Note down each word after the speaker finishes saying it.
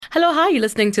Hello, hi, you're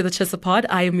listening to the Chisapod.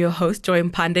 I am your host, Joy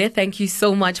Mpande. Thank you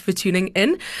so much for tuning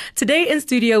in. Today in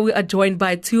studio, we are joined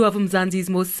by two of Mzansi's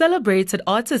most celebrated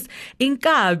artists,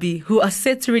 Inkabi, who are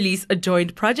set to release a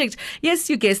joint project. Yes,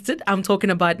 you guessed it. I'm talking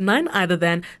about none other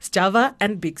than Sjava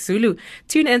and Big Zulu.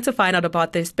 Tune in to find out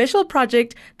about their special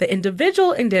project, their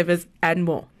individual endeavors, and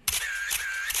more.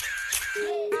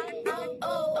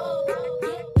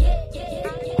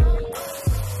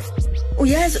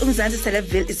 Yes, Mzansi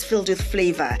Celebville is filled with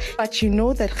flavor. But you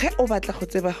know that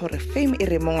fame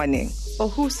or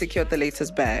who secured the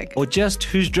latest bag. Or just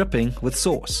who's dripping with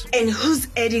sauce. And who's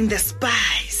adding the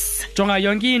spice.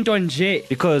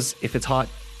 Because if it's hot,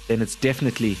 then it's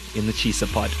definitely in the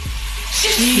Chisapod.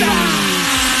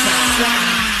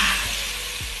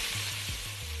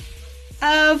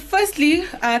 Firstly,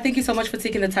 thank you so much for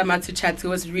taking the time out to chat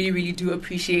to us. Really do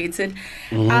appreciate it.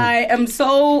 I am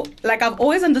so, I've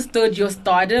always understood your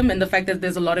stardom and the fact that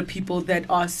there's a lot of people that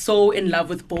are so in love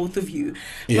with both of you.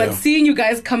 Yeah. But seeing you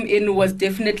guys come in was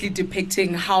definitely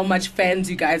depicting how much fans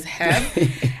you guys have.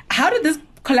 How did this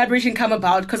collaboration come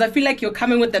about? Because I feel like you're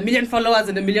coming with 1 million followers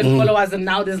and 1 million followers, and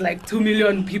now there's 2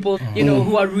 million people,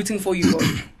 who are rooting for you.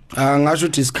 I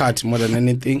should discard more than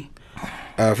anything.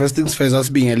 First things first, us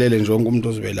being a little nje umuntu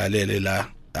ozibelalela la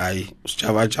hayi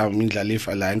Sjava imidlalo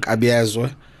ifala Inkabi Zezwe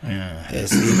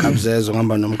Inkabi Zezwe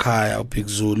ngihamba nomkhaya uBig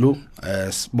Zulu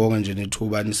sibonga nje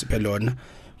nethuba nisiphe lona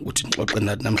ukuthi nixoxe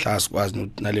nathi namhla sikwazi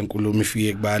nalenkulumo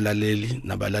ifike kubalaleli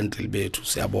nabalandeli bethu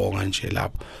siyabonga nje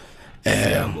lapho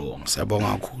siyabonga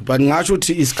kakhulu but ngasho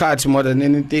ukuthi isikhathi more than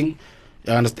anything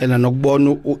you understand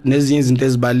nokubona nezinye izinto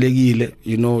ezibalekile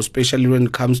especially when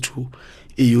it comes to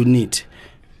unit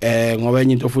ngoba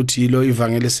enye into futhi lo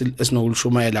ivangeli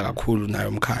esinokulishumayela kakhulu nayo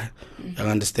emkhaya you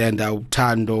understand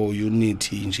uthando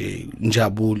unity nje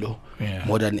injabulo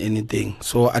more than anything.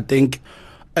 So I think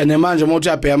and manje mothi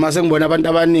abheka mase ngibona abantu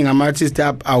abaningi ama-artists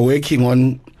are working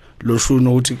on lo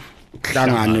shuno ukuthi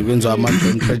kuhlangane kwenziwa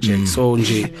ama-joint project so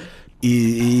nje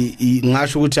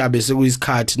ngasho ukuthi abe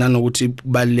sekuyisikhathi nanokuthi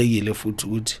kubalekile futhi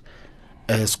ukuthi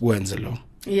sikwenze lo.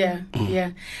 Yeah.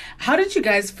 How did you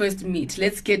guys first meet?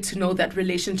 Let's get to know that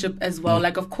relationship as well.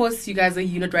 Of course, you guys are a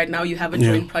unit right now. You have a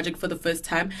joint project for the first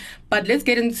time. But let's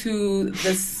get into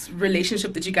this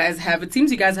relationship that you guys have. It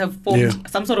seems you guys have formed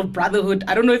some sort of brotherhood.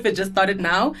 I don't know if it just started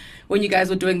now when you guys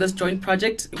were doing this joint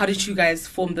project. How did you guys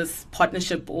form this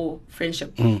partnership or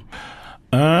friendship?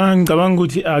 Ngicabanga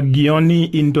ukuthi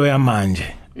akuyona into yamanje.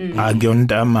 Akuyona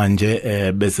into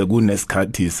yamanje bese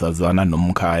kunesikhathi sazwana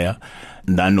nomkhaya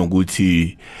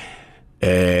nanokuthi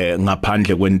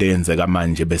ngaphandle kwento eyenzeka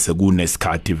manje bese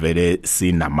kunesikhathi vele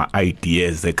sinama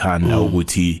ideas ekhanda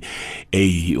ukuthi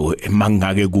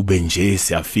mangake kube nje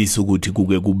siyafisa ukuthi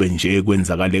kube nje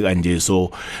kwenzakale kanje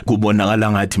so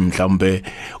kubonakala ngathi mhlawumbe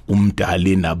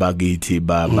umdali nabakithi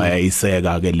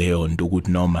bayayiseka ke leyo nto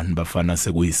ukuthi noma nibafana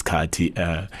sekuyisikhathi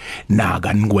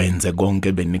naka nikwenze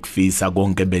konke benikufisa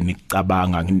konke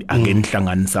benicabanga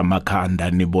angenihlanganisa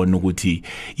amakhanda nibona ukuthi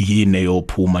yini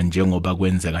yophuma njengoba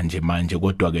kwenzeka nje manje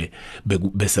kodwa ke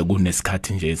bese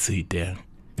kunesikhathi nje eside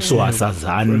so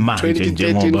asazani manje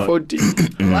njengoba.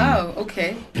 Wow,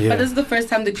 okay. But this is the first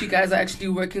time that you guys are actually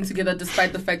working together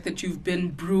despite the fact that you've been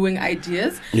brewing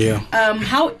ideas.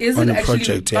 How is it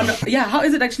actually how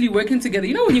is it actually working together?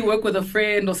 When you work with a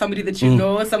friend or somebody that you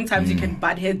know, sometimes you can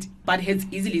butt heads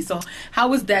easily. So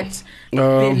how is that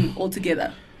been all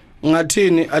together?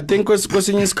 Ngathini I think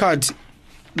kwesinye isikhathi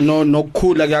no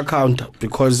cool account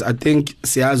because I think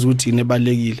siyazi ukuthi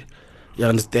inebalekile you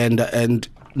understand and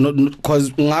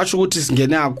because ngasho ukuthi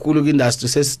singene kakhulu ku-industry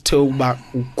sesithe ukuba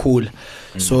ukukhula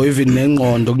so even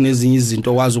nengqondo kunezinye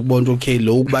izinto okwazi ukubona okay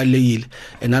lo ukubalekile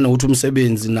nanokuthi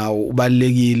umsebenzi nawo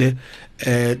ubalekile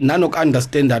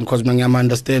nanoku-understandani because mina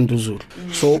ngiyama-understand uZulu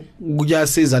so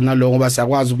kuyasiza naloko ngoba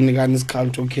siyakwazi ukunikana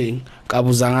isikhathi okay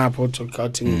kabuza ngapho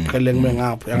ukuthi ngiqhele ngibe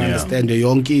ngapho you understand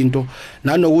yonke into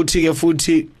nanokuthi-ke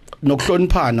futhi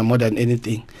nokuhloniphana more than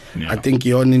anything. I think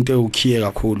yona into ukhiye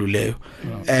kakhulu leyo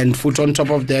and futhi on top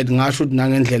of that ngasho ukuthi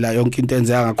nangendlela yonke into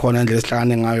enzeka ngakhona indlela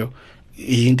esihlangane ngayo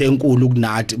into enkulu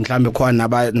kunathi mhlambe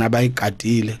khona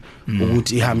nabayigadile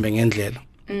ukuthi ihambe ngendlela.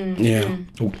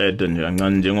 Uqeda nje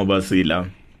kancane njengoba sila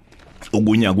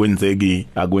okunye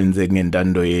akwenzeki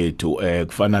ngentando yethu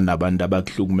kufana nabantu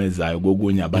abakuhlukumezayo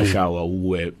kokunye abashawa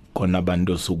uwe khona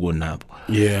abantu osukunabo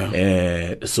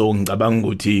so ngicabanga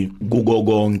ukuthi kuko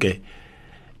konke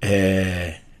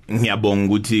ngiyabonga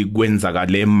ukuthi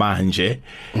kwenzakale manje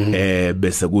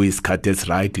bese kuyisikhathi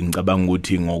esiright ngicabanga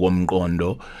ukuthi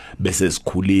ngokomqondo bese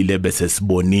sikhulile bese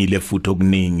sibonile futhi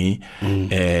okuningi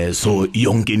so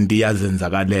yonke into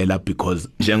iyazenzakalela because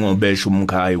njengobesha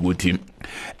umkhaya ukuthi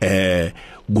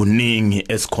kuningi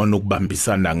esikhona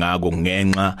ukubambisana ngako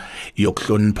ngenxa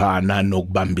yokuhloniphana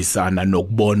nokubambisana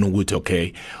nokubona ukuthi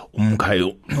okay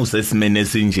umkhayo usesimene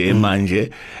esinje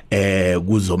manje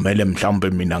kuzomela mhlawumbe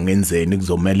mina ngenzeni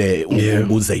kuzomela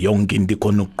ukuze yonke into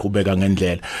ikhona ukuqhubeka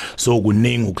ngendlela so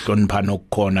kuningi ukuhloniphana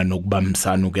okukhona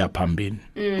nokubambisana ukuyaphambili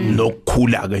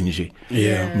nokukhula ke nje.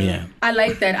 Yeah, I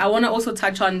like that. I want to also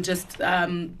touch on just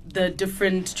the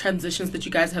different transitions that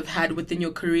you guys have had within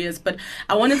your careers, but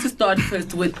I wanted to start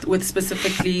first with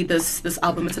specifically this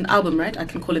album. It's an album, right? I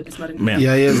can call it this, not an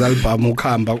yes, album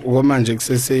ukhamba manje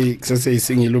kusese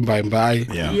isingile umbayimbayi.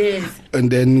 Yes. And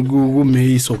then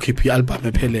May so keep your album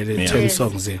ephelele 10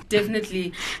 songs there.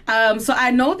 Definitely. So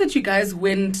I know that you guys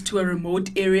went to a remote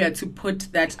area to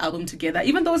put that album together.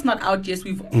 Even though it's not out yet,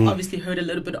 we've obviously heard a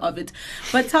little bit of it.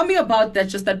 But tell me about that,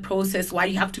 just that process, why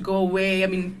you have to go away. I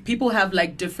mean, people have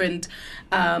like different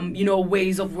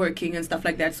ways of working and stuff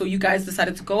like that. So you guys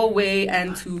decided to go away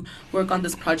and to work on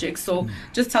this project. So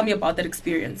just tell me about that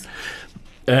experience.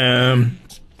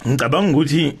 Ngicabanga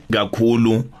ukuthi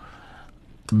kakhulu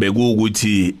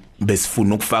bekuwukuthi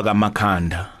besifuna ukufaka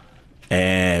amakhanda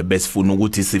besifuna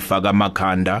ukuthi sifaka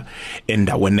amakhanda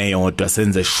endaweni eyodwa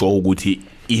senze show ukuthi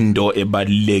into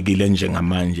ebalekile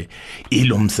njengamanje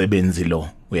ilomsebenzi lo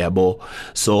uyabo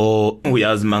so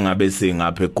uyazi mangabe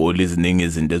singapha egoli iziningi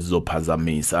izinto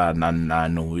ezizophazamisa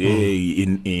nano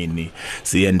ini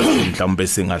siyenda mhlawumbe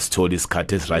singasithola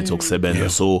isikhathi esiright sokusebenza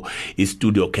so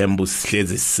i-studio campus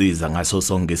sihlezi sisiza ngaso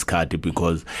sonke isikhathi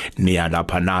because niya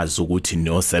lapha nazi ukuthi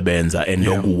niyosebenza and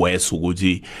okuwesa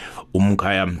ukuthi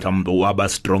umkhaya mhlawumbe waba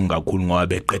strong kakhulu ngoba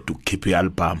beqeda ukukhipha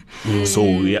i-album so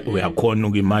uyakhona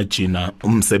ukimagine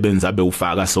umsebenzi abe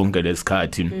ufaka sonke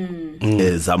lesikhathi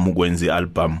ezama ukwenza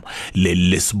i-album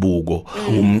lesibuko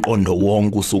umqondo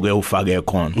wonke usuke ufake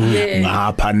khona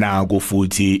ngapha nako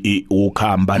futhi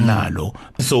ukhamba nalo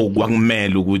so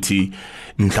kwakumele ukuthi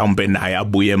mhlawumbe naye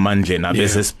abuye emandleni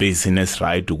abese space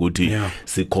nesright ukuthi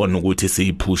sikhona ukuthi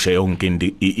siyiphushe yonke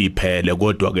into iphele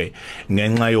kodwa ke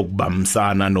ngenxa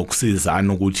yokubambisana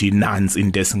nokusizana ukuthi nansi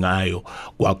into esingayo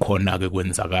kwakhona ke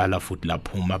kwenzakala futhi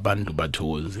laphuma abantu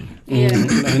bathokozini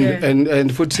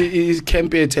and futhi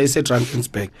i-camp yethu ise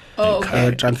Drankensberg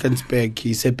Drankensberg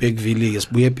ise Bergville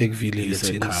sibuye Bergville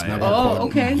thina singabakhona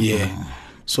okay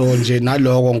so nje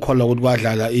naloko ngikholwa ukuthi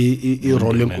kwadlala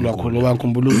i-role enkulu kakhulu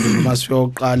wakhumbula ukuthi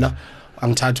masiyoqala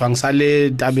angithathwa ngisale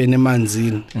entabeni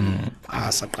emanzini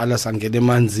saqala sangena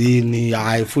emanzini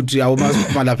hayi futhi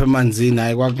awumasipha lapha emanzini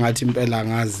hayi kwakungathi impela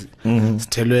ngazi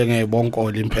sithelwe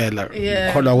ngebonkolo impela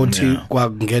ngikholwa ukuthi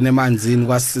kwakungena emanzini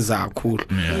kwasiza kakhulu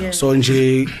so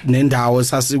nje nendawo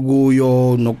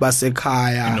sasikuyo nokuba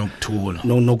sekhaya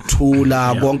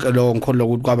nokuthula konke lokho ngikholwa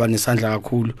ukuthi kwaba nesandla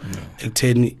kakhulu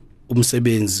ekutheni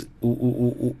umsebenzi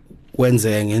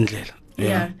wenzeke ngendlela.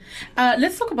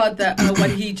 Let's talk about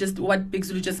what Big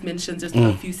Zulu just mentioned just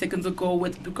a few seconds ago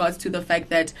with regards to the fact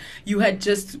that you had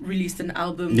just released an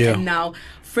album and now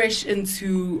fresh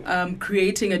into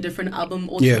creating a different album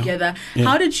altogether.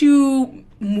 How did you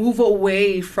move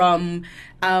away from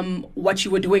what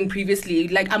you were doing previously?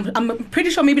 Like I'm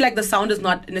pretty sure maybe like the sound is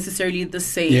not necessarily the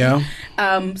same.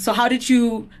 So how did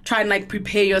you try and like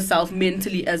prepare yourself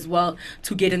mentally as well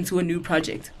to get into a new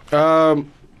project?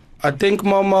 I think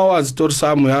mama was told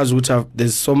somewhere ukuthi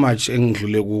there's so much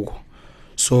engidlule kuko.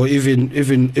 So even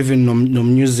no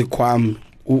music kwami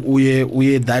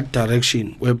uye that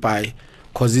direction whereby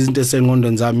cause izinto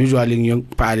esengqondweni zami usually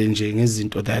ngiyobhala nje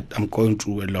ngezinto that I'm going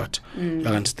through a lot. You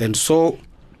understand? So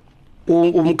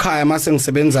umkhaya mase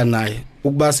ngisebenza naye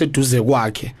ukuba seduze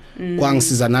kwakhe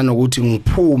kwangisiza nanokuthi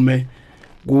ngiphume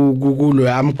kulo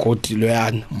yamgodi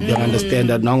loyana. You understand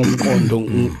that nangomqondo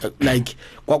like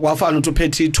kwafana ukuthi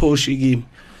uphethe ithoshi kimi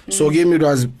so kimi it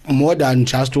was more than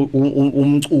just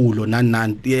umculo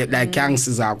nani like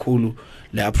yangisiza kakhulu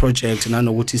la project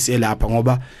nanokuthi siye lapha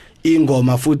ngoba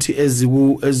ingoma futhi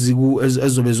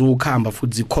ezobe zukhamba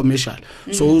futhi commercial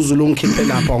so uZulu ngikhiphe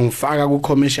lapha ngifaka ku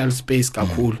commercial space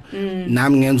kakhulu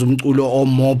nami ngenza umculo o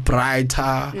more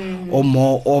brighter o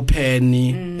more open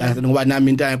ngoba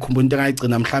nami into ayikhumbula into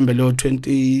engayigcina mhlambe lo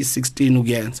 2016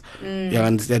 ukuyenza you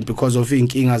understand because of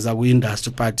inkinga za ku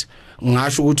industry but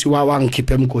ngisho ukuthi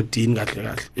wangikhipha emgodini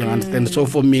kahle you understand so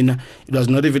for mina it was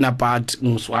not even about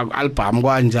album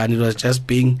kanjani, it was just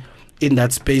being in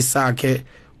that space sakhe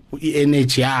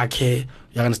energy yakhe,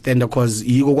 you understand, because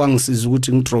yiko kwangisiza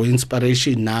ukuthi ngidraw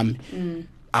inspiration nami.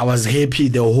 I was happy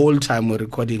the whole time we're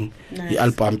recording the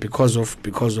album because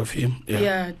of him.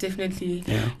 Yeah, definitely.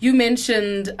 You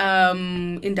mentioned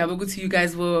in Dabaguti you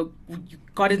guys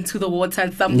got into the water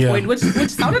at some point, which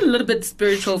sounded a little bit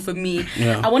spiritual for me.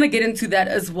 I want to get into that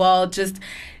as well. Just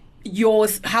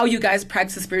how you guys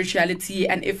practice spirituality,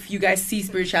 and if you guys see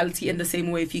spirituality in the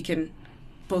same way, if you can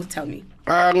both tell me.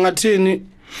 Ngathini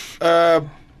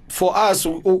for us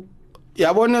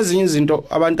yabona ezinye izinto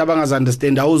abantu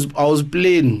abangazi-understand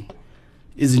awuziplan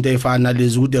izinto ey'fana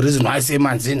lezi ukuthi the reason why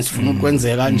semanzini sifuna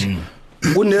ukwenzeka kanje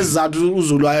kunesizathu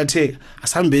uZulu ayathe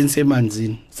asihambeni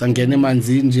semanzini sangena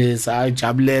emanzini nje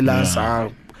sajabulela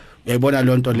uyayibona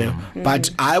lo nto leyo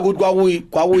but hayi ukuthi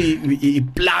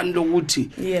kwakuyiplan lokuthi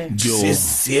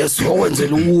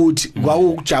siyokwenzela ukuthi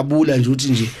kwakujabula nje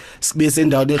ukuthi nje sibe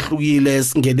sendaweni ehlukile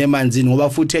singene emanzini ngoba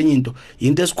futhi enye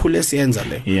into esikhule siyenza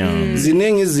le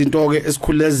ziningi izinto ke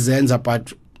esikhule sizenza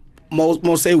but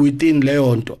mose within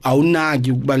leyo nto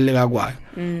awunaki ukubaleka kwayo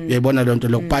uyayibona le nto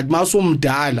lokho but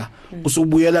masumdala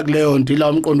usubuyela kuleyo nto ila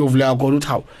umqondo uvuleka khona uthi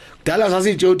hawu dala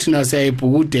sasitshe uthina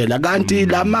siyayibhukudela kanti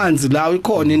lamanzi lawo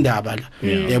ikhona indaba la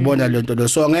uyayibona le nto lo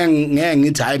so ngeke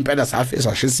ngithi hayi impela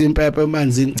safisa shisa impepe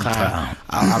emanzini cha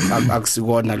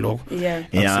akusikona lokho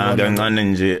kancane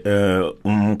nje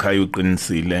umkhaya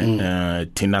uqinisile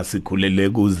thina sikhulele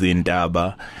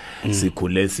kuzindaba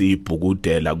sikhule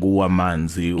sibhukudela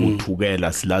kuwamanzi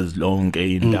uthukela silazi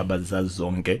lonke indaba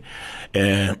zazonke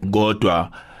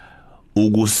kodwa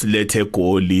ukusilethe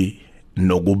egoli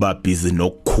nokuba busy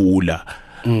nokukhula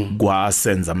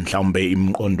kwasenza mhlawumbe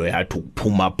imiqondo yathi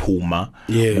ukuphuma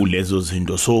kulezo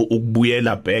zinto so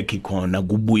ukubuyela back ikhona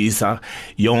kubuyisa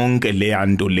yonke le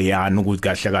yanto leyana ukuthi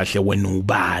kahle wena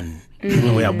ubani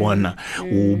uyabona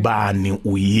ubani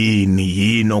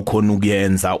yini okhona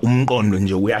ukuyenza umqondo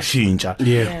nje uyashintsha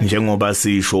njengoba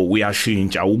sisho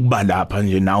uyashintsha ukuba lapha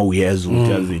nje nawe uyezwa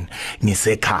ukuthi yazini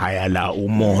ngisekhaya la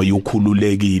umoya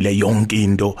ukhululekile yonke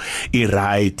into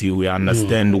right we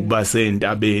understand ukuba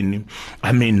sentabeni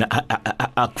I mean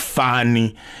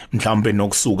akufani mhlawumbe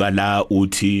nokusuka la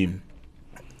uthi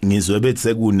ngizwe bethi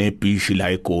sekunebeach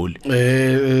la eGoli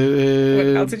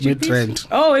Midrand.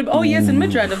 Oh yes, in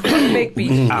Midrand of the big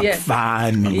beach.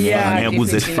 Akufani ngeke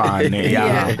kuze sifane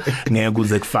ngeke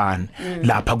kuze kufane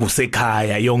lapha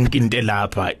kusekhaya yonke into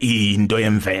elapha into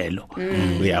yemvelo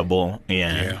uyabo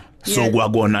so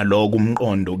kwakona lokho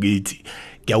umqondo kithi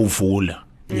kuyawuvula.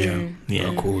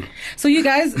 Cool. So you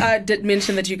guys did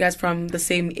mention that you guys from the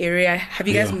same area. Have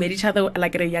you guys met each other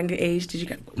like at a younger age? Did you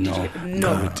guys? No,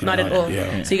 not at all.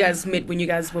 So you guys met when you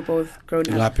guys were both grown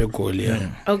up.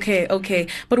 Okay.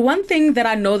 But one thing that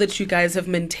I know that you guys have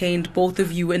maintained, both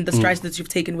of you, in the strides that you've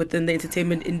taken within the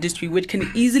entertainment industry, which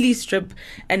can easily strip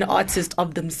an artist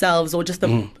of themselves or just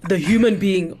the human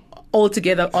being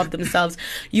altogether of themselves.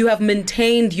 You have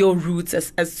maintained your roots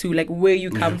as to like where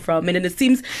you come from, and it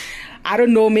seems, I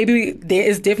don't know, maybe there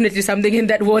is definitely something in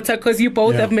that water because you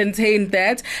both have maintained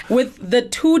that. With the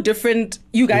two different,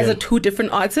 you guys are two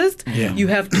different artists. You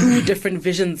have two different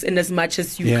visions in as much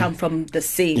as you come from the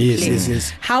same place.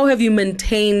 Yes. How have you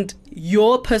maintained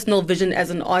your personal vision as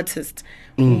an artist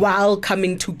while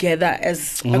coming together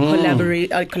as a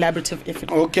collaborative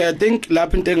effort? Okay, I think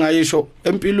lapho into engayisho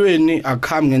empilweni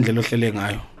akukhambi ngendlela ohlele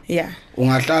ngayo.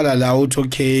 Ungahlala la uthi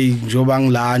okay njoba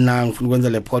ngilana ngifuna ukwenza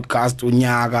le podcast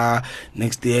unyaka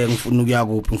next year ngifuna ukuya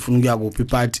kuphi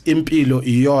but impilo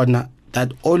iyona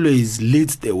that always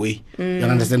leads the way. You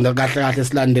understand kahle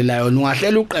silandelayo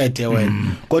ungahlela uqede wena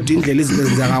kodwa indlela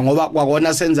izibenza ngoba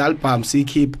kwakona senza album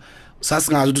sikhipha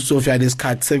sasingazi ukuthi Sofia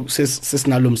lesikhathi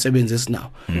sesinalo umsebenzi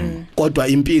esinawo kodwa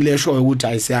impilo eshoyo ukuthi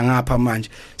ayisiyangapha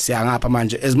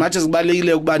manje as much as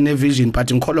kubalekile ukuba ne vision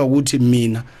but ngikholwa ukuthi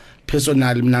mina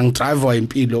personally mina ngidrive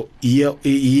impilo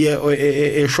iye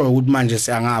eshoyo ukuthi manje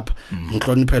siyangapha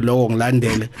ngihloniphe lokho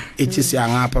ngilandele ethi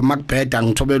siyangapha makubheda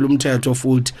ngithobela umthetho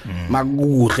futhi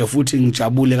makukuhle futhi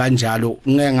ngijabule kanjalo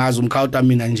ngeke ngazi umkhawuta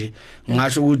mina nje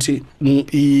ngasho ukuthi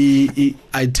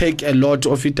I take a lot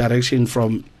of direction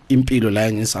from impilo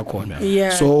la ngisakhona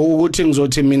so ukuthi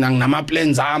ngizothi mina nginama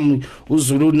plans ami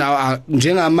uZulu na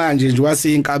njengamanje nje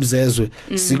wasi Inkabi Zezwe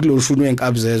sikuloshunwe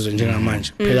Inkabi Zezwe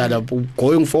njengamanje phela lapho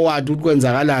going forward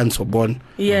ukwenzakalani sobona.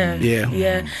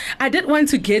 I did want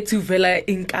to get to Vela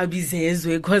Inkabi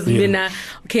Zezwe because mina,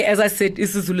 okay, as I said,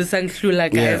 isiZulu sangihlula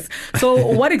guys. So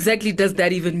what exactly does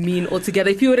that even mean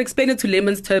altogether? If you would explain it to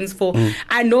layman's terms for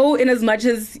I know in as much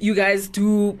as you guys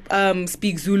do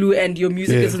speak Zulu and your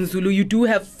music is in Zulu, you do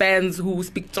have fans who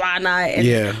speak Tswana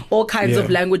and all kinds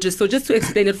of languages. So just to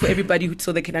explain it for everybody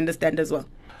so they can understand as well.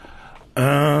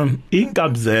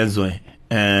 Inkabi Zezwe,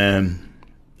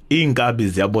 inkabi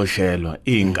ziyaboshelwa,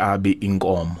 inkabi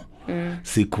inkomo.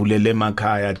 Sikhulele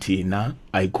emakhaya thina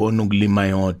ayikhona ukulima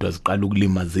yodwa siqala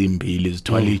ukulima zimbili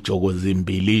sithwala ijoko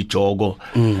zimbili ijoko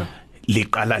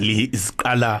liqala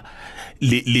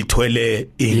lithwele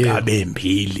inkabi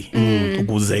embili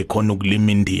ukuze ikhona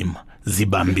ukulima indima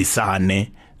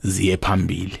zibambisane ziye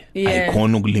phambili Yeah.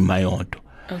 ayikhona ukulima yodwa.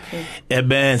 Okay.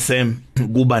 Ebese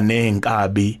kuba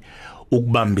nenkabi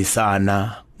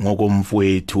ukubambisana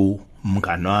ngokomfowethu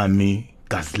mngani wami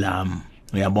Gaslam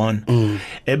uyabona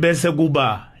ebese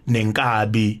kuba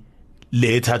nenkabi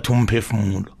lethatha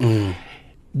umphefumulo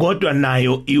kodwa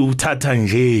nayo iwuthatha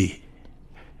nje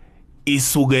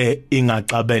isuke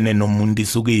ingaxabene nomuntu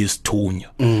isuke isithunywa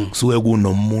kusuke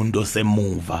kunomuntu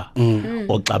osemuva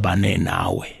oxabane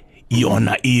nawe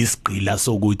yona isigqila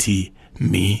sokuthi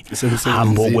mi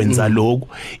hambo kwenza lokho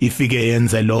ifike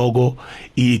yenze lokho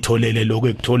itholele lokho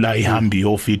ekuthola ihambi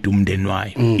yofida umndeni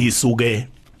wayo isuke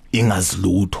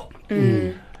ingazilutho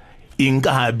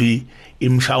inkabi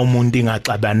imsha umuntu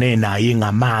ingaxabane naye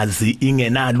ingamazi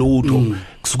ingenalutho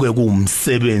kusuke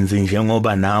kuumsebenzi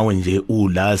njengoba nawe nje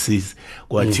ulasi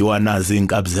kwathiwa nazi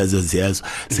Inkabi Zezwe ziyezwa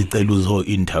sicela uzo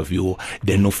interview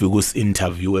then ufika us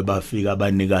interview ebafika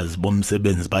abanikazi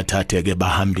bomsebenzi bathatheke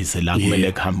bahambise la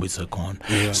kumele kuhambise khona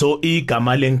so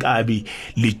igama lenkabi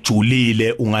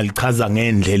lijulile ungalichaza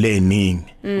ngendlela eningi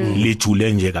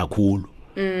lijule nje kakhulu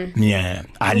yeah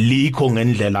alikho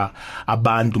ngendlela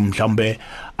abantu mhlambe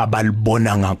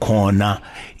abalibona ngakhona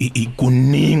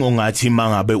kuningi ongathi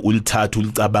mangabe ulithatha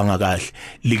ulicabanga kahle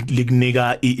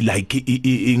likunika like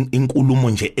inkulumo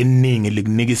nje eningi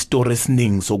likunika istory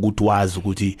esiningi sokuthi wazi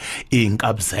ukuthi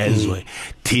Inkabi Zezwe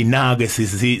thina ke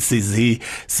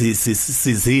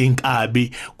sizi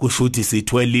inkabi kusho ukuthi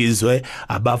sithwelizwe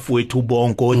abafowethu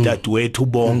bonke odadewethu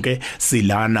bonke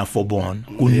silana for bona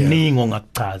kuningi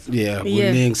ongakuchaza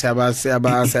kuningi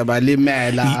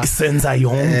siyabalimela senza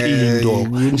yonke into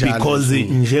because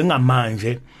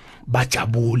njengamanje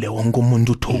bajabule wonke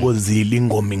umuntu uthokozile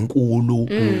ingoma enkulu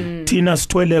thina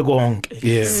sithwele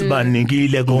konke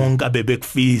sibanikile konke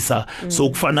abebekufisa so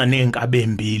kufana nenkabe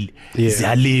embili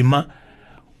ziyalima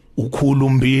ukhulu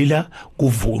umbila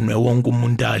kuvunwe wonke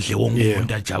umuntu adle wonke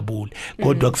umuntu ajabule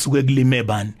kodwa kusuke kulime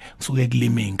bani kusuke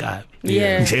kulime inkabi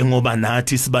njengoba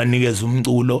nathi sibanikeza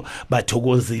umculo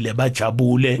bathokozile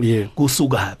bajabule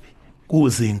kusukapi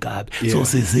kuzinkabi so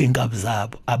sizinkabi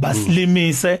zabo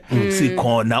abasilimise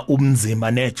sikhona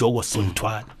umzima nejoko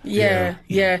sonthwana. Yeah.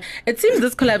 It seems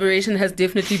this collaboration has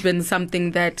definitely been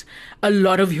something that a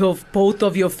lot of both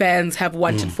of your fans have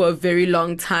wanted for a very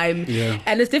long time.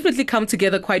 And it's definitely come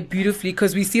together quite beautifully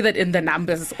because we see that in the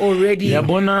numbers already.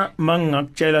 Yabona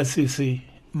mangakutshela sisi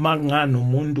mangano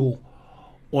umuntu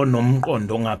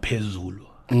onomqondo ngaphezulu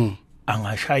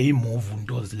angashaya imove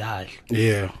into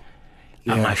ozilahla.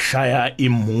 Angashaya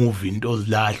imove into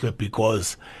ozilahla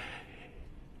because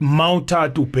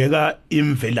mawuthatha ubheka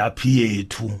imvelaphi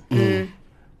yethu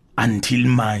until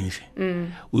manje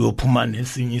uyophuma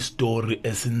nesinye istory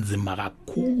esinzima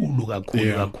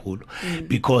kakhulu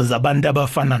because abantu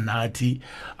abafana nathi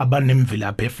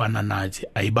abanemvelaphi efana nathi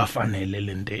ayibafanele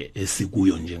lento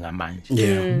esikuyo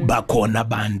njengamanje bakhona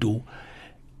abantu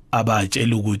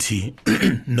abatshela ukuthi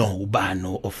no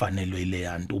ubani ofanelwe ile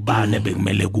yantu ubani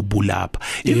bekumele kubulapha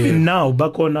even now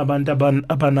bakhona abantu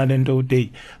abanalento uday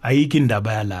ayikho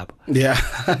indaba yalapha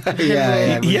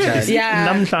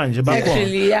namhlanje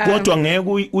bakhona kodwa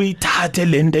ngeke uyithathe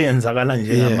lento eyenzakala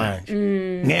njengamanje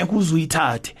ngeke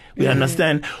uzuyithathe you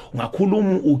understand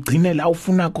ungakhuluma ugcine la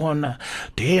ufuna khona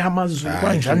de amazulu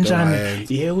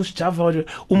kanjani uSjava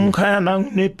umkhaya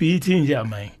nebeat nje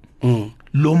amanye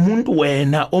lo muntu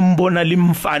wena ombona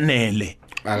limfanele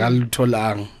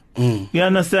akalitholanga you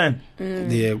understand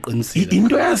uqinisile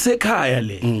into yasekhaya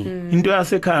le into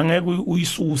yasekhaya ngeke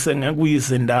uyisuse ngeke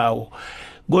uyise ndawo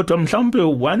kodwa mhlawumbe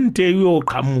one day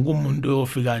uyoqhamuka umuntu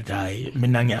oyofika hayi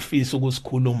mina ngiyafisa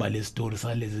ukusikhuluma le story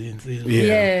salezi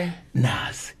insizwe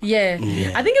nasi I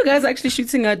think you guys are actually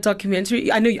shooting a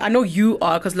documentary. I know you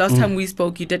are because last time we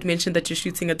spoke you did mention that you're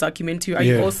shooting a documentary. Are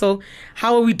you also,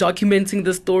 how are we documenting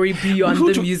the story beyond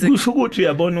the music? Kusho ukuthi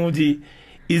uyabona ukuthi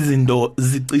izinto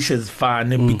zicishe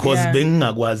zifane because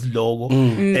bengingakwazi lokho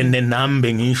and then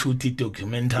nambe ngishuthi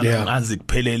documentary ngazi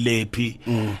kuphelele phi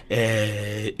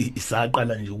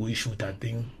isaqala nje ukuyishoot I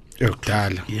think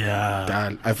yokudala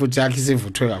dala afuthi yakhe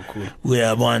sivuthwe kakhulu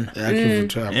uyabona yakhe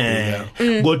ivuthwe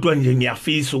kakhulu kodwa nje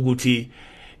ngiyafisa ukuthi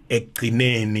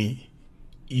ekugcineni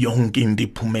yonke into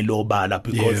iphumele obala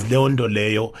because leyo nto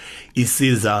leyo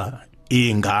isiza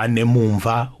ingane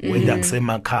emumva wenda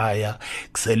kusemakhaya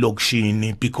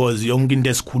kuselokishini because yonke into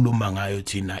esikhuluma ngayo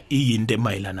thina iyinto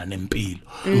emayilana nempilo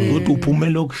ukuthi uphuma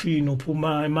elokishini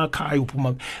uphuma emakhaya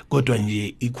uphuma kodwa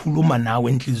nje ikhuluma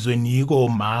nawe enhlizweni yiko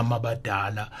mama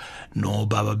abadala no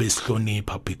baba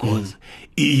besihlonipha because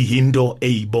iyinto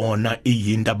eyibona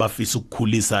iyinto abafisa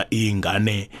ukukhulisa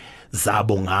izingane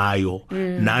zabo ngayo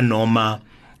nanoma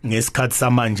ngesikhathi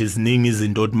samanje ziningi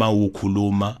izinto othi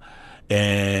mawukhuluma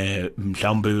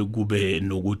mhlawumbe kube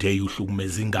nokuthi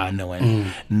eyuhlukumeza ingane wena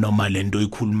noma lento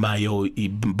ikhulumayo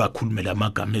bakhulume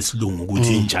lamagama esilungu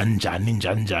ukuthi njani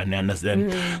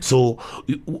understand so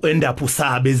end up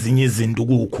usabe ezinye izinto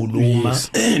ukukhuluma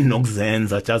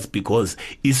nokuzenza just because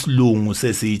isilungu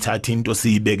sesiyithatha into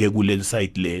siyibeke kuleli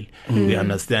side leli you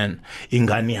understand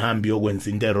ingane ihambi yokwenza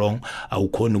into wrong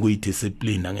awukhona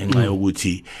ukuyidiscipline ngenxa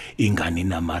yokuthi ingane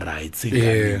inama rights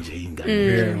ingane nje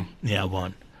ingane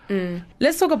yabona.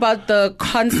 Let's talk about the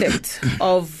concept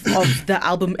of the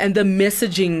album and the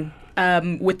messaging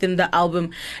within the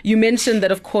album. You mentioned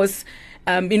that, of course,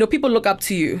 people look up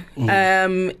to you,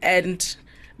 and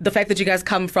the fact that you guys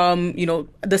come from,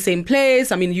 the same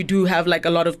place. I mean, you do have like a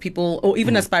lot of people, or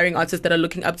even aspiring artists that are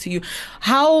looking up to you.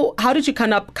 How did you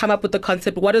come up with the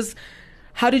concept?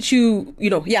 How did you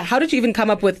even come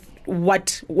up with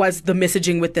what was the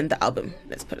messaging within the album?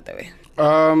 Let's put it that way.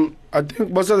 I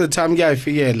think most of the time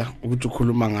ngiyayifikela ukuthi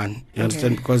ukhuluma ngani. You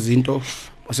understand, because into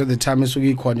most of the time isuke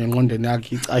ikhona engqondweni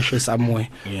yakhe icashe somewhere.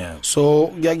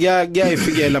 So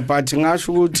ngiyayifikela, but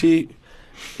ngasho ukuthi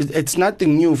it's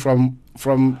nothing new from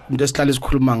into esihlala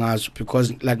sikhuluma ngazo,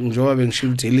 because like njengoba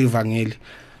bengishilo ukuthi ilivangeli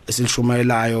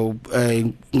esilishumayelayo,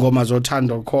 ingoma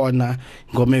zothando khona,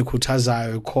 ingoma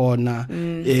ezikhuthazayo khona,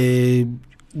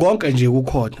 konke nje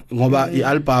kukhona, ngoba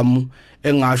ialbum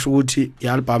engasho ukuthi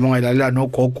ialbum ongayilalela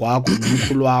nogogo wakho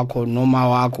nomkhulu wakho noma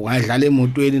wakho, ngayidlala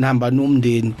emotweni nihamba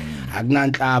nomndeni,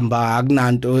 akunanhlamba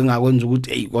akunanto engakwenza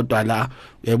ukuthi kodwa la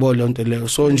uyebo lonto leyo.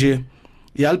 So nje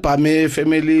ialbum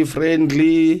family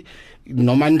friendly,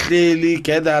 noma nihleli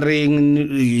gathering,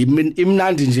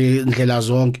 imnandi nje indlela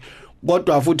zonke,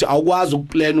 kodwa futhi awukwazi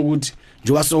ukuplan ukuthi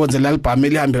njengoba sokwenza le album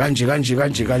elihambe kanje.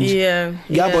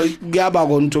 Kuyaba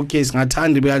konto case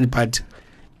ngathanda bekanje, but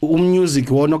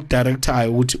music wona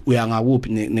okudirectayo ukuthi uyangakuphi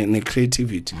ne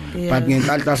creativity, but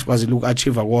ngenhlanhla sikwazi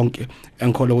ukachieve konke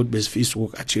engikholwa ukuthi besifisa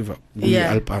ukuachieve kule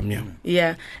album.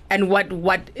 And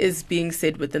what is being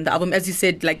said within the album, as you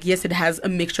said, like yes, it has a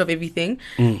mixture of everything.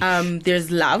 There's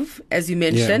love, as you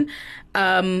mentioned,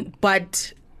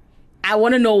 but I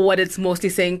want to know what it's mostly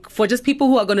saying for just people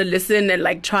who are going to listen and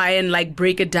like try and like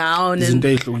break it down. And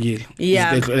definitely.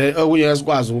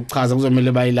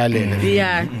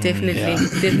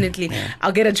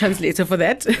 I'll get a translator for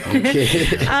that.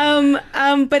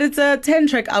 But it's a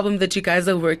 10-track album that you guys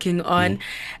are working on,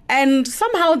 and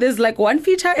somehow there's like one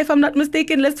feature, if I'm not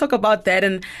mistaken. Let's talk about that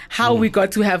and how we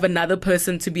got to have another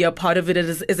person to be a part of it.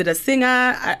 Is it a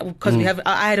singer? Because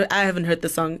I haven't heard the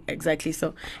song exactly,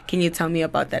 so can you tell me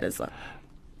about that as well?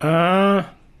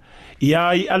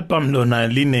 I-album lona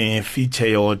line feature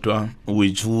yodwa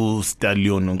which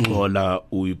uStallion uXola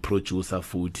uyiproducer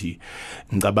futhi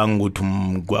ngicabanga ukuthi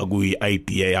kwakuyi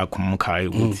idea yakho umkhaya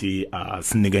ukuthi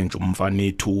sinike nje umfana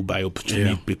ithuba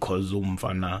opportunity because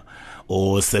umfana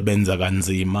osebenza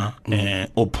kanzima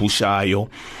ophushayo,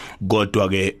 kodwa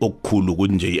ke okukhulu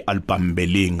kunje i-album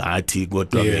belingathi,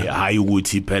 kodwa ke hayi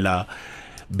ukuthi phela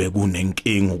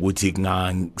bekunenkinga ukuthi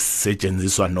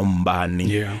kungasetshenziswa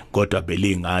nombani, kodwa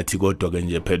belingathi, kodwa ke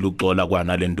nje phela uXola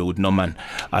kwanalento ukuthi noma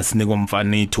asinike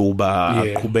umfana ithuba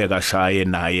aqhubeka shaye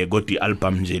naye, kodwa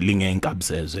ialbum nje lingeNkabi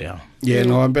Zezwe.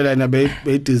 Ngoba phela na be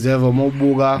deserve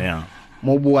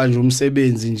mobuka nje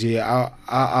umsebenzi nje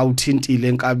awuthintile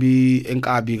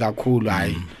enkabi kakhulu.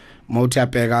 Hayi mawuthi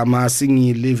yabheka ama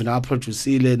single live na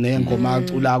produceile nengoma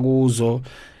acula kuzo,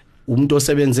 umuntu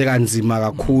osebenze kanzima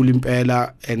kakhulu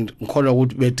impela, and ngikholwa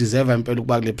ukuthi be deserve impela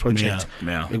ukuba kule project.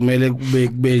 Bekumele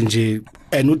kube nje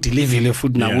and udeliver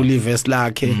futhi nakuliverse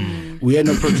lakhe,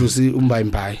 uyena producer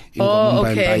uMbayimbayi, ingoma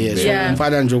uMbayimbayi. Yes,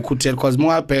 umfana nje ukhuthela because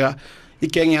mwabheka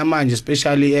igang yamanje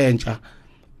especially entsha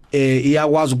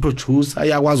iyakwazi ukuproduce,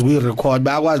 iyakwazi ukuyirecord,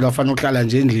 bayakwazi bafana ukuhlala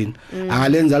nje endlini,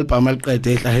 akalenza album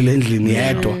aliqede ehlahela endlini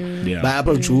yedwa,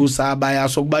 bayaproducer,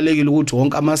 bayasokubalekile ukuthi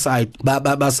wonke ama side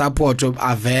ba support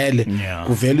avele,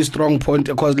 kuvela strong point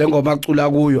because lengoma acula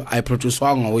kuyo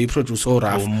ayiproducewanga uyiproducer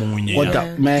rough, kodwa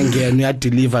mangena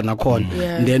uyadeliver nakhona.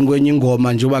 Then kwenye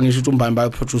ingoma njengoba ngisho ukuthi uMbayimbayi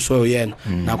producer yena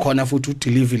nakhona futhi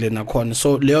udeliver nakhona,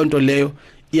 so leyo nto leyo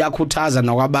iyakhuthaza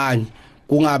nakwabanye,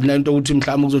 kungabi lento ukuthi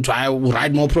mhlawumbe kuzothi hayi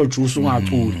right more produce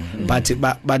ungaculi, but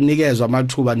banikezwe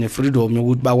amathuba ne-freedom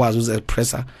yokuthi bakwazi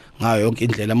uku-expressa ngayo yonke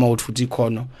indlela mawuthi futhi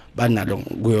ikhono banalo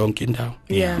kuyo yonke indawo.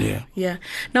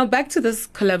 Now back to this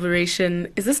collaboration,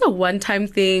 is this a one-time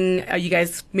thing? Are you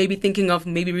guys maybe thinking of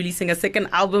maybe releasing a second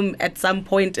album at some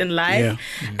point in life?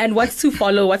 And what's to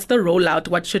follow? What's the rollout?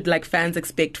 What should like fans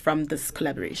expect from this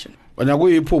collaboration? wena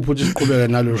kuyiphupho ukuthi siqhubeke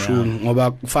nalo shuni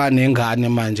ngoba kufana nengane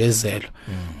manje ezelo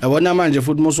yabona manje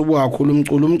futhi musubuka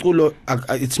kakhulu umculo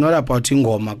it's not about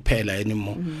ingoma kuphela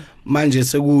anymore manje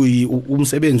sekuyi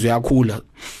umsebenzi uyakhula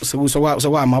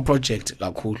sekwa ama project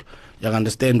kakhulu you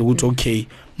understand ukuthi okay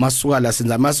masuka la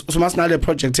senza masinale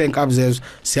project eNkabi Zezwe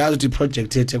siyazi ukuthi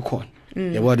project ethe khona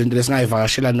yabona into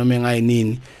lesingayivakashela noma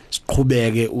engayinini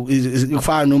siqhubeke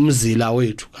kufana nomzila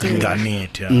wethu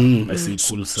inganethe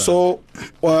esikhulisa so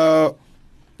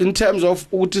in terms of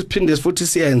ukuthi siphinde futhi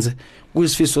siyenze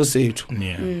kuyisifiso sethu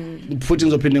futhi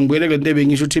ngizophinde ngibuyele kule nto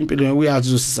ebengisho ukuthi impilo ngekuyazi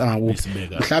uzosisa ngakuphi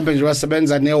mhlambe nje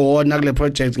wasebenza newona kule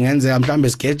project ngenze mhlambe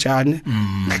sigejane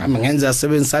mhlambe ngenze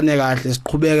asebenzisane kahle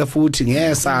siqhubeke futhi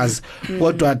ngesazi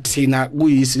kodwa thina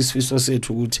kuyisifiso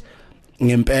sethu ukuthi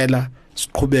ngempela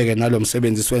siqhubeke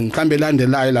nalomsebenzi siwenza mhlambe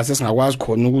landelayo la sesingakwazi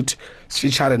khona ukuthi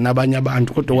sifeature nabanye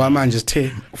abantu kodwa kwamanje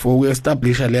sithe for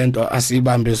ukuestablisha lento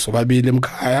asibambe sobabili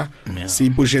emkhaya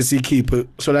sipushe sikhiphe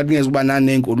so that ngeze kuba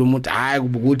nanenkulumo ukuthi hayi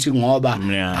kubukuthi ngoba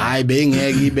hayi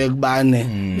bengeke ibe kubane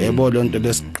yebo lonto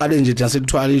lesiqale nje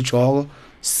jasithwala ijoko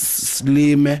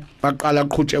slime baqala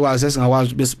qhutshe kwaze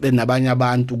sesingakwazi bese nabanye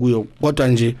abantu kuyo kodwa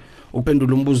nje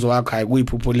uphendula umbuzo wakhe hayi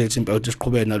kuyiphupho lethu impela ukuthi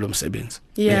siqhubeke nalomsebenzi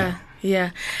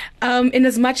Yeah. In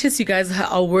as much as you guys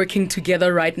are working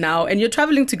together right now and you're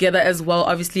traveling together as well,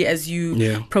 obviously, as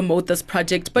you promote this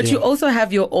project, but you also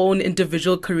have your own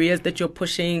individual careers that you're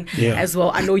pushing as well.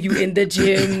 I know you in the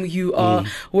gym, you are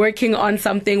working on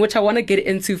something, which I want to get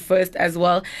into first as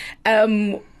well.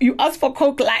 You asked for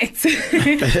Coke Light. Like,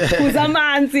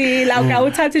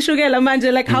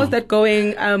 how's that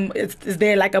going? Is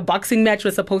there like a boxing match we're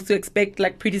supposed to expect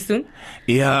like pretty soon?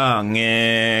 Yeah,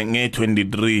 nge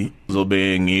 23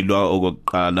 zobe ngilwa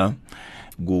okokuqala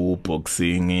ku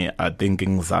boxing. I think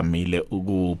ngizamile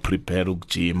uku prepare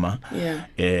ukujima.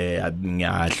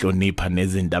 Ngiyahlonipha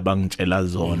nezinto abangitshela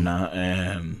zona.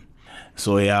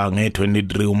 So nge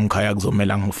 23 umkhaya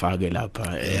kuzomela ngifake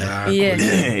lapha.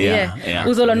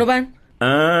 Uzola nobani?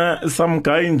 Some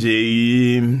guy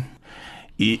nje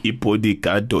I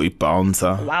bodyguard or I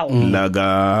bouncer.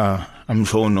 Laga I'm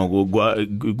sure no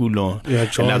kulo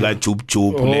laga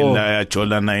chup lela ya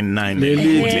chola 99.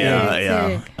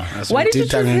 Why did you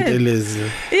choose him?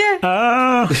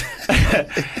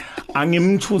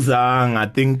 Angimchuzanga, I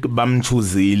think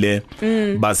bamchuzile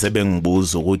base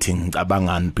bengibuza ukuthi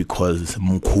ngicabangani because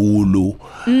mkhulu.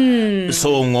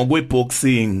 So ngokwe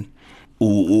boxing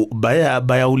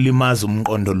baya ulimaza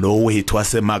umqondo lo wethu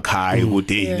wasemakhaya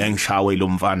ukuthi ngishawe lo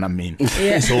mfana mina.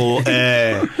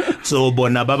 So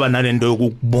bona baba nalento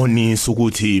yokubonisa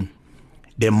ukuthi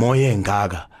demoya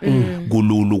engaka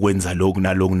kululu kwenza lokhu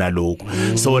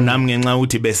nalokhu. So nami ngenxa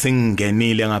ukuthi bese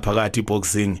ngingenile ngaphakathi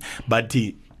boxing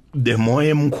bathi demoya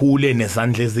emkhulu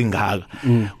nesandla ezingaka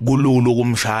kululu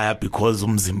kumshaya because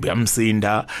umzimba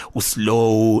yamsinda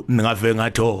uslow ngave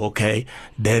ngathi okay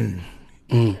then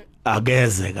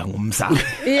agezeka ngumsana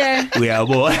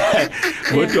uyabo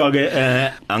kodwa ke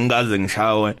angaze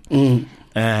ngishawe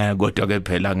kodwa ke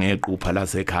phela ngequpha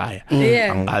lasekhaya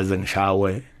angaze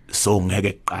ngishawe so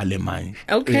ngeke kuqale manje.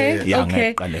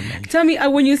 Okay. Tell me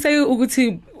when you say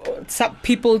ukuthi some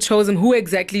people chose him, who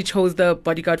exactly chose the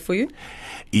bodyguard for you?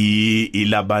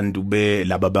 Ilabantu be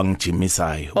laba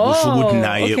bangijimisayo kusho ukuthi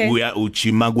naye uya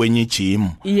ujima kwenye gym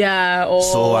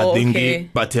so I think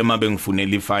bathema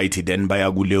bengifunela ifight then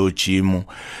baya kuleyo gym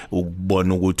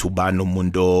ukubona ukuthi ubani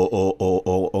umuntu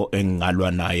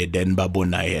engalwa naye then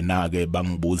babona yena ke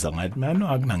bangibuza ngathi mano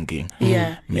akunankinga.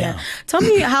 Tell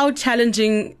me how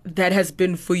challenging that has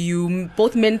been for you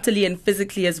both mentally and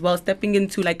physically as well, stepping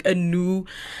into like a new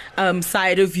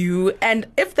side of you, and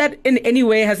if that in any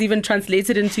way has even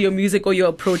translated into your music or your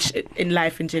approach in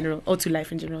life in general or to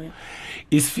life in general.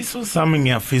 Isifiso sami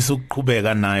ngiyafisa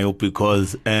ukuqhubeka nayo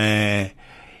because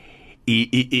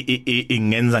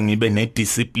ingenza ngibe ne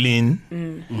discipline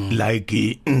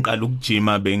like ngiqala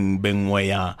ukujima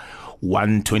bengiweya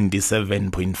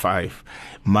 127.5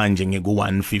 manje ngiku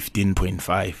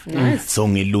 115.5 so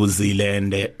ngiluzile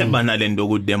and ebana lento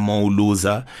ukuthi the more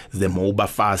uluza the more uba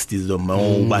fast the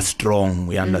more uba strong,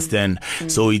 we understand.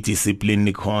 So idiscipline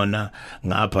ikhona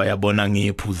ngapha yabona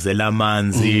ngiyiphuzela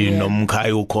amanzi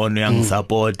nomkhaya ukhona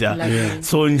yangisupporta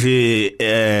so nje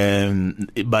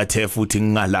bathe futhi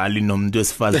ngingalali nomuntu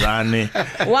wesifazane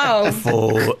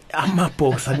for ama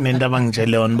boxer kunento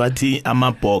abangitshele yona bathi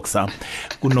ama boxer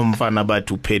kunomfana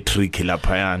bathu Patrick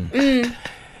lapha yana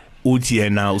uthi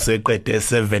yena useqede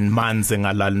 7 months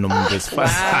engalali nomuntu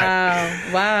wesifazane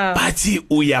bathi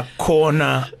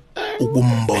uyakhona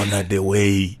ukumbona the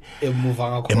way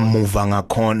emuva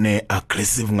ngakhona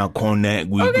aggressive ngakhona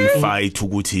kwi-fight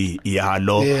ukuthi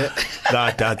yalo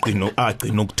kade agcina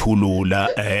ukuthulula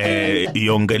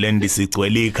yonke le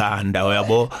ndisigcwele ikhanda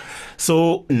yabo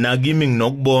so nakimi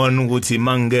nginokubona ukuthi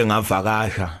mangike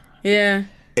ngavakasha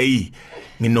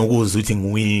nginokuzwa ukuthi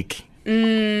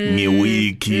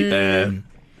ngiwiki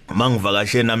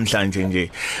mangivakashe namhlanje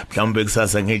nje mhlawumbe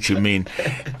kusasa ngejimini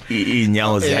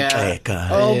inyawo ziyaxeka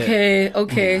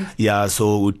okay yeah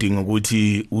so udinga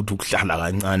ukuthi ukuhlala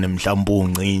kancane mhlawumbe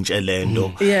uncintshe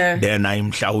lento then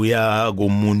ayimhla uya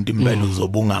komuntu impela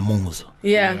uzobungamuzwa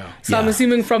so I'm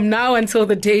assuming from now until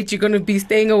the date you're going to be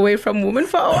staying away from women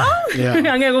for a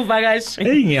while angeke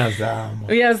uvakashe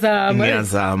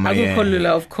ngiyazama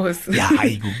akukholula of course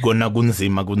kona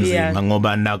kunzima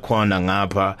ngoba nakhona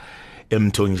ngapha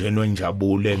emthonjeni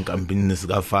wenjabulo enkambini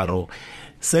sika Faro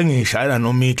sengishayela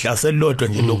noma iclass elodwa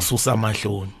nje lokususa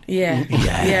amahloni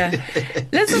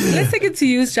let's take it to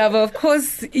you Sjava. Of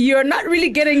course you're not really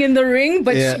getting in the ring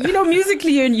but you know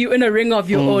musically you're in a ring of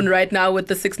your own right now with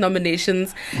the 6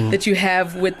 nominations that you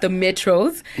have with the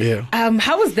Metros.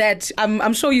 How was that?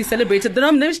 I'm sure you celebrated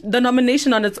the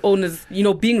nomination on its own is, you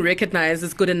know, being recognized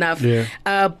is good enough.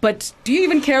 But do you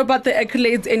even care about the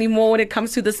accolades anymore when it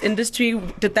comes to this industry?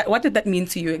 What did that mean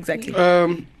to you exactly?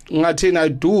 Ngathi I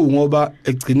do ngoba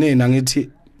egcineni angithi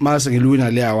mase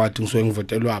ngiluwina le award ngisuke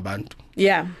ngivotelwa abantu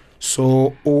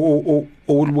so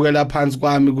ukubukela phansi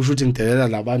kwami kusho ukuthi ngidelela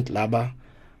labantu laba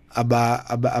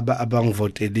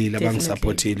abangivotelile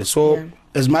abangisupportile so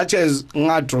as much as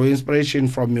ngadraw inspiration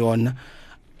from yona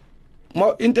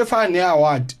into efana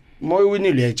ne-award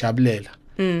moyiwinile uyajabulela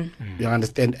you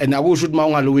understand and akusho ukuthi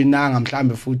mawungaluwinanga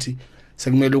mhlambe futhi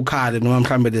sekumele ukhale noma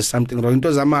mhlambe there's something wrong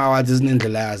into zama awards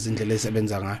izinendlela yazi indlela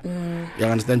esebenza ngayo you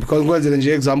understand because kwenzele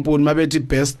nje example mabethi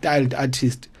best styled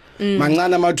artist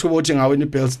mancane amathuba othi ngawena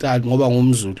ibest style ngoba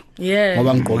ngumZulu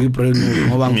ngoba ngigqoka ibrand new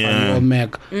ngoba ngifana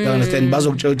omega you understand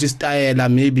bazokutshela ukuthi style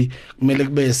maybe kumele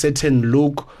kube a certain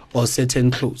look or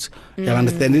certain clothes you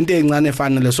understand into encane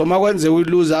efanele so makwenze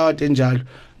uyi-lose out enjalo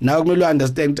nawe kumele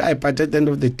understand ukuthi but at the end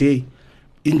of the day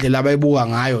indlela abayibuka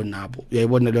ngayo nabo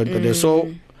uyayibona le nto le so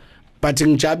but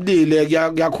ngijabulile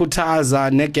kuyakhuthaza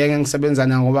negenge engisebenza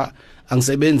nayo ngoba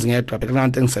angisebenzi ngedwa phela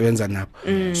kunabantu engisebenza nabo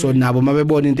so nabo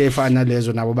mabebona into efana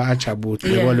lezo nabo bayajabula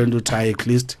bebona lento uthi at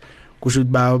least kusho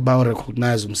ukuthi ba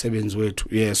recognize umsebenzi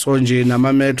wethu so nje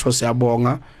nama Metro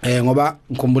siyabonga ngoba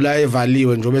ngikhumbula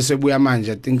evaliwe njobe sebuya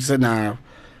manje I think sena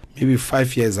maybe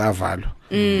 5 years avalwa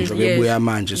njobe buya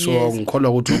manje so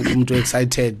ngikholwa ukuthi umuntu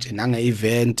excited nje nange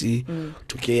event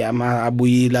okay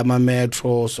abuyile ama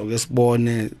Metro so ke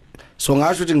sibone so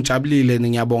ngasho ukuthi ngijabulile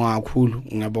ngiyabonga kakhulu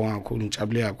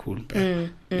ngijabule kakhulu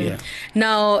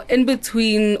now in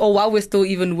between or while we're still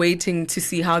even waiting to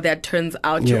see how that turns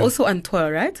out you're also on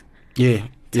tour right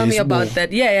tell me about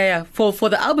that for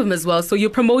the album as well so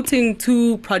you're promoting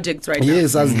 2 projects right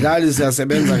now asidlali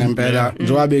siyasebenza ngempela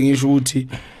njengoba bengisho ukuthi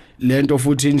lento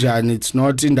futhi njani it's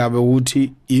not indaba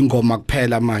ukuthi ingoma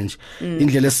kuphela manje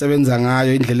indlela esisebenza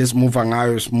ngayo indlela esimove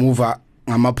ngayo simuva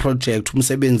ngama project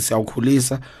umsebenzi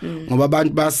siyawukhulisa ngoba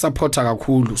abantu basupporta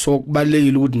kakhulu so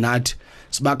kubalekile ukuthi nathi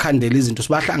sibakhandela izinto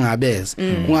sibahlangabeze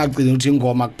kungagcina ukuthi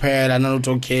ingoma kuphela nanothi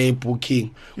okay booking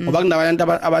ngoba kunabantu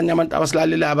abanye abantu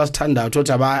abasilalela abasithandayo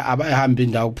ukuthi abayihamba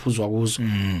indawo kuphuzwa kuzo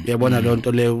uyabona le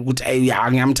nto leyo ukuthi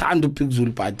ngiyamthanda uBig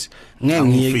Zulu but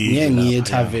ngeke ngiye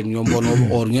tavern ngiyombona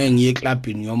or ngeke ngiye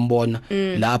clubini ngiyombona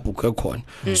lapho khona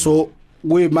so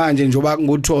kuyimanje njoba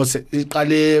nguthose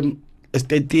iqale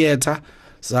State Theatre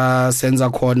senza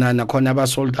khona nakhona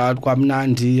abasold out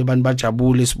kwamnandi abantu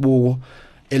bajabule isibuko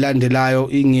elandelayo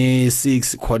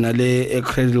inge6 khona le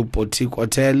Incredible Boutique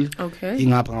Hotel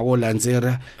ingapha ngako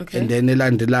Lanzera and then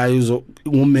elandelayo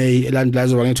nguMay elandelayo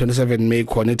zoba nge27 May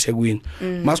khona eThekwini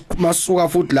masuka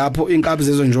futhi lapho Inkabi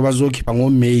Zezwe njoba zokhipha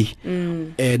ngoMay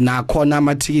nakhona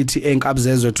amathikithi eNkabi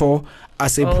Zezwe to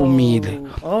asephumile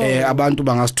abantu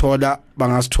bangasithola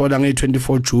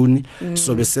nge24 June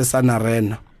sobe sesana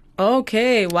arena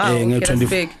okay wow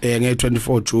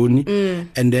nge24 June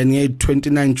and then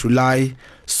nge29 July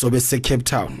sobe se Cape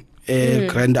Town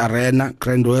Grand Arena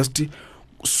Grand West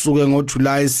suke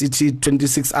ngoJuly City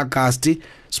 26 August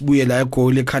sibuye la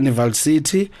eGoli Carnival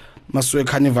City masuke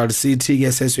Carnival City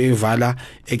ke sesiyovala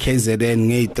eKZN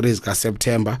nge3 ka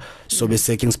September sobe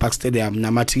se Kings Park Stadium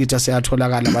namathikithi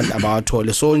asiyatholakala abantu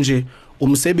abawathole so nje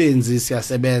umsebenzi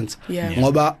siyasebenza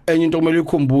ngoba enye into kumele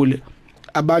ikhumbule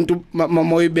abantu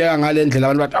moyibeka ngale ndlela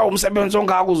abantu bathi umsebenzi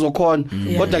ongaka uzokhona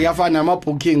kodwa kuyafana nama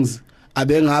bookings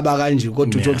abengaba kanje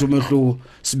kodwa uthola umehluko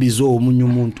sibizwe umunye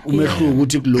umuntu umehluko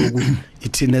ukuthi kuloku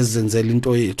ithina ezenzela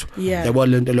into yethu yabo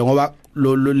lento le ngoba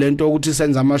lento ukuthi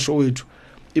senza amashow wethu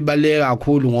ibaleke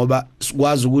kakhulu ngoba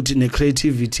sikwazi ukuthi ne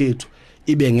creativity yethu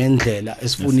ibe ngendlela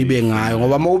esifuna ibe ngayo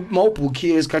ngoba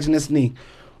mawubhukhiwe esikhathini esiningi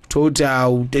thola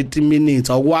 30 minutes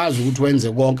awukwazi ukuthi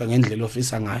wenze konke ngendlela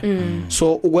ofisa ngayo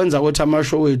so ukwenza kwethu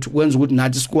amashow wethu kwenza ukuthi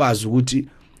nathi sikwazi ukuthi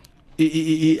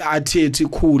i-art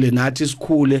ikhule nathi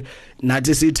sikhule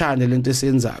nathi sithande lento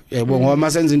esiyenzayo yebo ngoba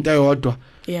masenza into eyodwa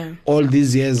all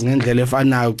these years ngendlela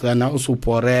efanayo ugcina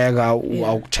usubhoreka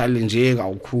awuchallengeka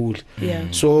awukhuli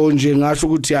so nje ngasho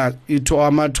ukuthi itho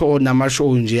amathona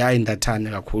amashow nje ayindathane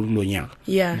kakhulu kulonyaka.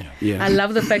 I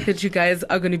love the fact that you guys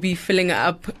are going to be filling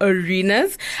up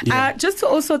arenas. Just to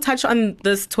also touch on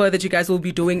this tour that you guys will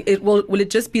be doing, will it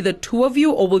just be the two of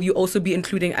you or will you also be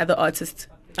including other artists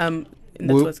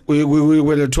we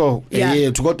will tour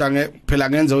yethu kodwa phela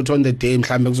ngenza ukuthi on the day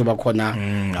mhlambe kuzoba khona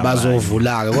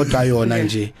bazovula ke kodwa yona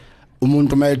nje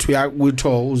umuntu mayethu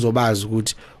uyakutho uzobazi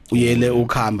ukuthi uyele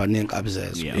ukhamba neNkabi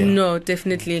Zezwe. No,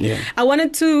 definitely. I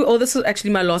wanted to, this is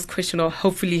actually my last question, or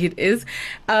hopefully it is,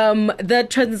 the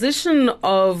transition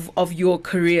of your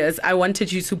careers. I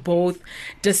wanted you to both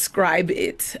describe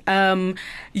it.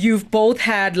 You've both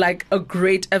had like a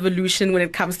great evolution when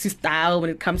it comes to style, when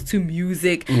it comes to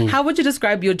music. How would you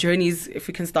describe your journeys, if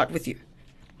we can start with you?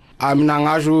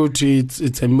 Nangasho ukuthi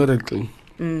it's a miracle.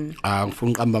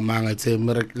 Ngifuna uqamba manga, it's a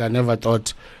miracle. I never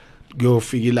thought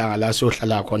kuyofika ilanga la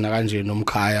sohlala khona kanje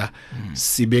nomkhaya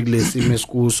sibe kulesimo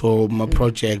esikuso ma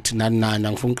project nani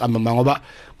ngifuna uqamba ngoba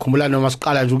khumbula noma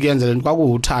siqala nje ukuyenza lento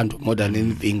kwakuuthando more than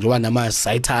anything njengoba nama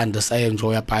sayithanda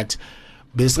sayenjoya but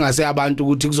besingase abantu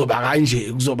ukuthi kuzoba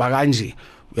kanje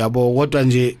uyabo kodwa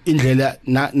nje indlela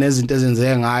nezinto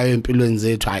ezenzeke ngayo empilweni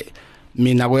zethu hayi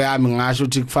mina kweyami ngasho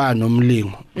ukuthi kufana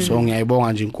nomlingo so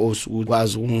ngiyayibonga nje inkosi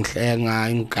ukwazi ukungihlenga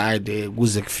ingiguide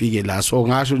kuze kufike la so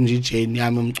ngasho nje ijeni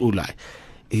yami umculo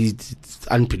it's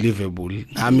unbelievable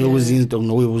nami ukuzinto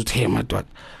ngokuthi hey madod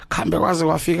khambe kwaze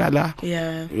kwafika la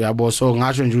uyabo so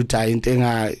ngasho nje ukuthi hayi into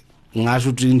ngasho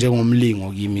ukuthi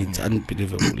njengomlingo kimi it's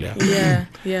unbelievable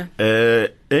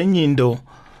enye into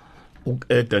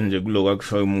ukeda nje kuloka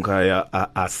kushoya umkhaya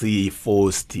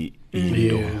asiyi-forced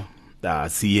into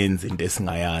asiyenze into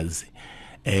esingayazi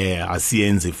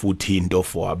asiyenze futhi into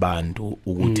for abantu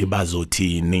ukuthi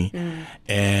bazothini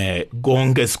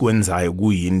konke sikwenzayo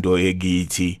kuyinto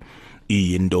ekithi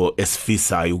iyinto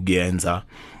esifisayo ukuyenza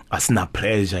asina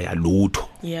pressure yalutho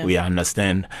we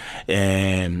understand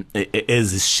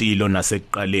ezishilo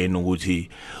nasekuqaleni ukuthi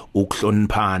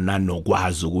ukuhloniphana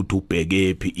nokwazi ukuthi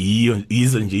ubhekephi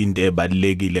izo nje into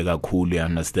ebalekile kakhulu you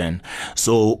understand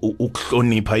so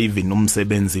ukuhlonipha even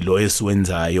umsebenzi lo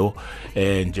esiwenzayo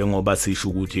njengoba sisho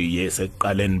ukuthi yes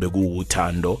ekuqaleni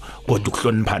bekuuthando kodwa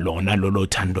ukuhlonipha lona lolo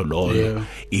thando lolo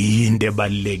into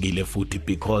ebalekile futhi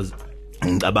because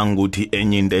ngicabanga ukuthi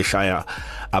enye into eshaya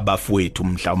abafowethu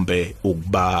mhlawumbe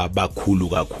ukuba bakhulu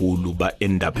kakhulu ba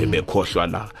end up bekhohlwa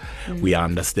la we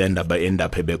understand aba end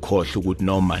up bekhohlwa ukuthi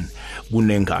no man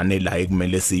kunengane la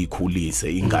ekumele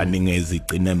siyikhulise ingane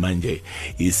ngezigcine manje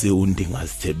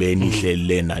isiundingasithebeni ihleli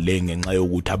lena le ngenxa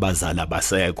yokuthi abazali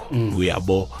abasekho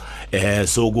uyabo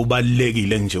so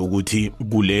kubalekile nje ukuthi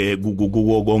kule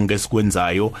konke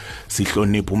sikwenzayo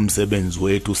sihloniphe umsebenzi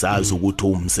wethu sazi ukuthi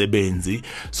umsebenzi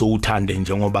so uthande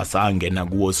njengoba sangena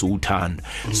kuwo so uthanda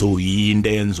so yinto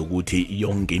yenza ukuthi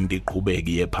yonke into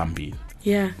iqhubeke yephambili.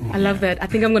 I love that. I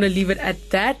think I'm going to leave it at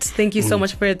that. Thank you so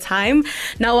much for your time.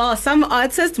 Now, while some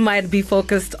artists might be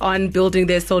focused on building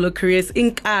their solo careers,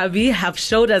 Inkabi have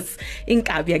showed us, I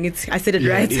said it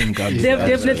right. They've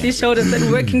definitely showed us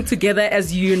that working together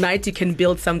as you unite, you can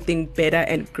build something better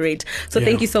and great. So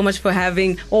thank you so much for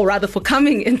for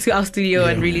coming into our studio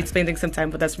and really spending some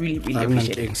time with us. Really, really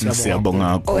appreciate it.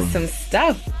 Awesome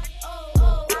stuff.